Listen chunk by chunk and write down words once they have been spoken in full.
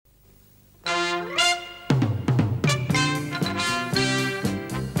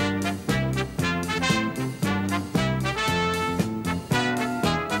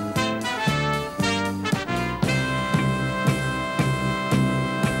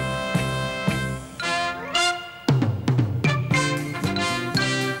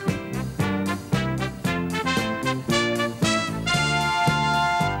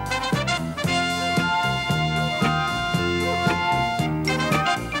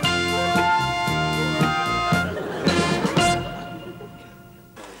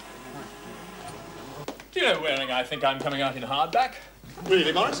I think I'm coming out in hardback.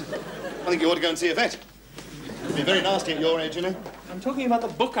 Really, Morris? I think you ought to go and see a vet. It'd be very nasty at your age, you know. I'm talking about the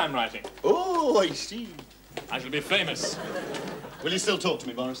book I'm writing. Oh, I see. I shall be famous. Will you still talk to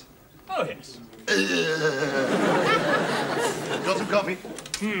me, Morris? Oh, yes. Got some coffee?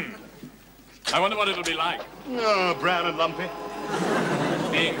 I wonder what it'll be like. Oh, brown and lumpy.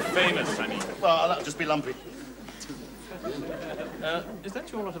 Being famous, I mean. Well, that'll just be lumpy. Is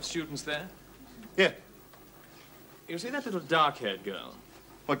that your lot of students there? Yeah. You see that little dark-haired girl?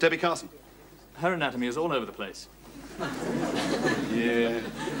 What, Debbie Carson? Her anatomy is all over the place. Yeah.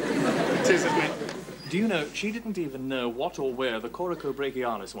 It is, isn't it? Do you know, she didn't even know what or where the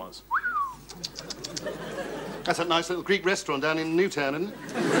coracobrachialis was. That's that nice little Greek restaurant down in Newtown, isn't it?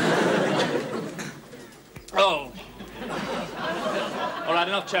 Oh. All right,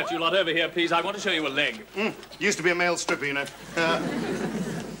 enough chat. You lot over here, please. I want to show you a leg. Used to be a male stripper, you know.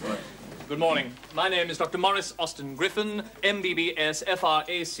 Good morning. My name is Dr. Morris Austin Griffin, MBBS,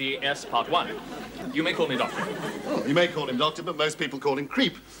 FRACS, Part 1. You may call me Doctor. Oh, you may call him Doctor, but most people call him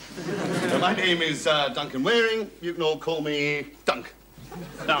Creep. My name is Duncan Waring. You can all call me Dunk.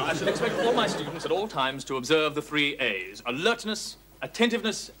 Now, I should expect all my students at all times to observe the 3 A's: alertness,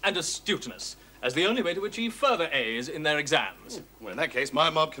 attentiveness, and astuteness, as the only way to achieve further A's in their exams. Well, in that case, my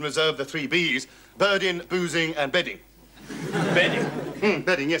mob can reserve the 3 B's: birding, boozing, and bedding. Bedding?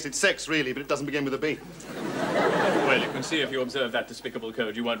 Bedding, yes, it's sex, really, but it doesn't begin with a B. Well, you can see if you observe that despicable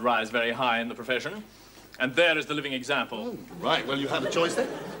code, you won't rise very high in the profession. And there is the living example. Right, well, you have a choice then.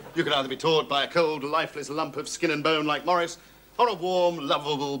 You can either be taught by a cold, lifeless lump of skin and bone like Morris, or a warm,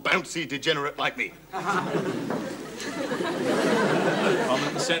 lovable, bouncy degenerate like me.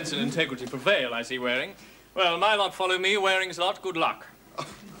 Common sense and integrity prevail, I see, Waring. Well, my lot follow me, Waring's lot, good luck.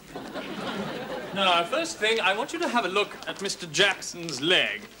 Now, first thing, I want you to have a look at Mr. Jackson's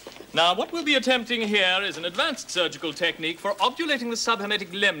leg. Now, what we'll be attempting here is an advanced surgical technique for obturating the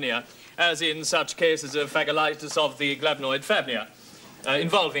subhermetic lemnia, as in such cases of phagolitis of the glabnoid fabnia,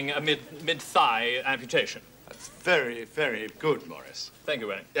 involving a mid-thigh amputation. That's very, very good, Morris. Thank you,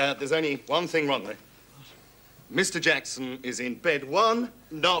 Waring. There's only one thing wrong, though. Mr. Jackson is in bed 1,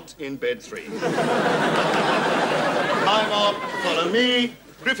 not in bed 3. My mob, follow me.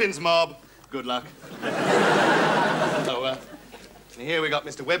 Griffin's mob, good luck. Oh, here we got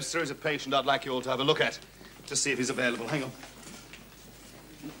Mr. Webster as a patient I'd like you all to have a look at. Just see if he's available. Hang on.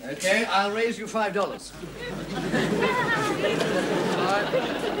 Okay, I'll raise you $5. All right,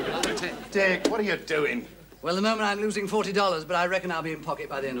 another 10. Dick, what are you doing? Well, the moment I'm losing $40, but I reckon I'll be in pocket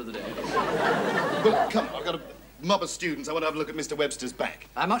by the end of the day. Well, come on, I've got a mob of students. I want to have a look at Mr. Webster's back.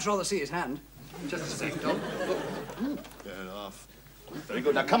 I'd much rather see his hand. Just a second, Tom. Fair enough. Very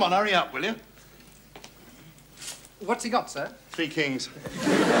good. Now, come on, hurry up, will you? What's he got, sir? 3 kings.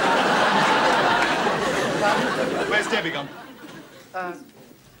 Where's Debbie gone?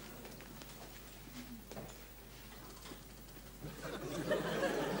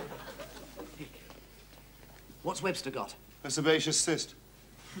 What's Webster got? A sebaceous cyst.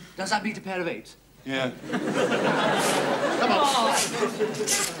 Does that beat a pair of 8s? Yeah. Come on.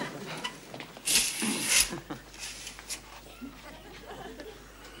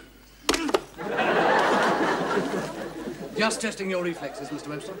 Just testing your reflexes, Mr.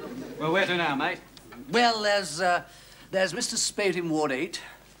 Webster. Well, where to now, mate? Well, there's Mr. Spade in Ward 8,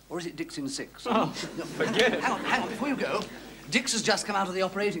 or is it Dix in 6? Oh, forget it. Hang on, before you go. Dix has just come out of the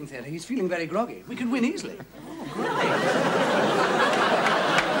operating theatre. He's feeling very groggy. We could win easily. All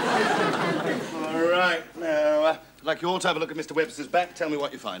right. Now, I'd like you all to have a look at Mr. Webster's back. Tell me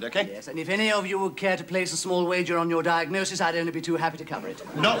what you find, OK? Yes, and if any of you would care to place a small wager on your diagnosis, I'd only be too happy to cover it.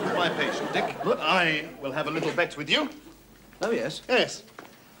 Not with my patient, Dick. But I will have a little bet with you. Oh, yes? Yes.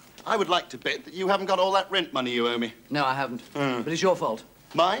 I would like to bet that you haven't got all that rent money you owe me. No, I haven't. But it's your fault.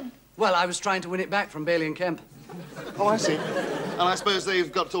 Mine? Well, I was trying to win it back from Bailey and Kemp. Oh, I see. And I suppose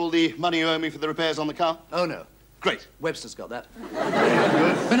they've got all the money you owe me for the repairs on the car? Oh, no. Great. Webster's got that.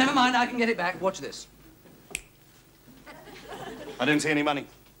 Good. But never mind, I can get it back. Watch this. I don't see any money.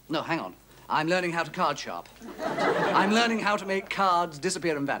 No, hang on. I'm learning how to card sharp. I'm learning how to make cards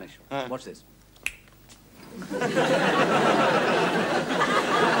disappear and vanish. Watch this.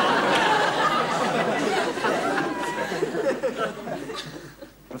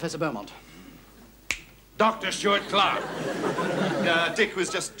 Professor Beaumont. Dr. Stuart-Clark. Dick was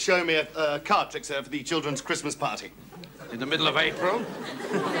just showing me a card trick, sir, for the children's Christmas party. In the middle of April?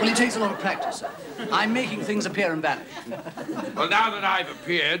 Well, it takes a lot of practice, sir. I'm making things appear and vanish. Well, now that I've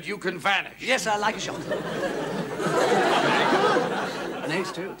appeared, you can vanish. Yes, sir, like a shot. An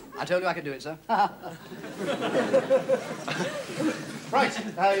ace, too. I told you I could do it, sir. Right,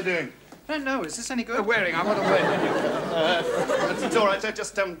 how are you doing? I don't know. Is this any good? Wearing, I want to wear. It's all right, sir.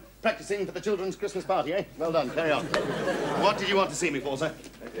 Just practicing for the children's Christmas party, eh? Well done. Carry on. What did you want to see me for, sir?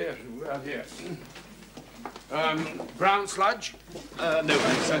 Here, well, here. Brown sludge? No,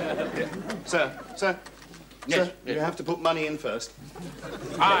 thanks, sir. Sir. Yes, Sir, yes. you have to put money in first.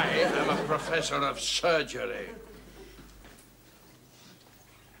 I am a professor of surgery.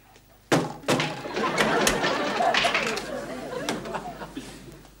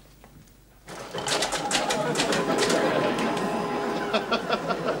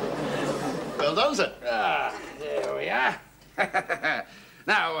 Well done, sir. Ah, there we are.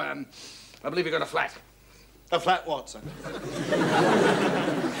 Now, I believe you got a flat. A flat what, sir? A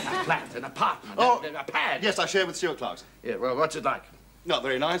flat, an apartment, Oh, a pad. Yes, I share with Stuart-Clark, sir. Yeah, well, what's it like? Not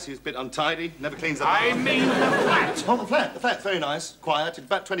very nice. He's a bit untidy, never cleans the I bath. mean the flat. Oh, the flat. The flat's very nice. Quiet. It's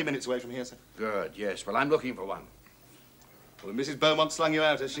about 20 minutes away from here, sir. Good, yes. Well, I'm looking for one. Well, Mrs. Beaumont slung you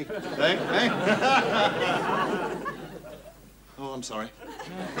out, has she? Eh? Oh, I'm sorry.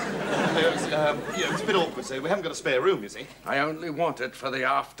 Yeah, it's a bit awkward, sir. We haven't got a spare room, you see. I only want it for the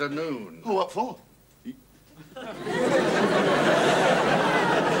afternoon. Oh, what for?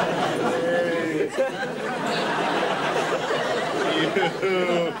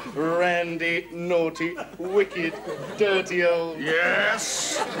 You randy, naughty, wicked, dirty old...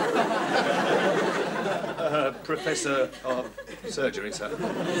 Yes? Professor of surgery, sir.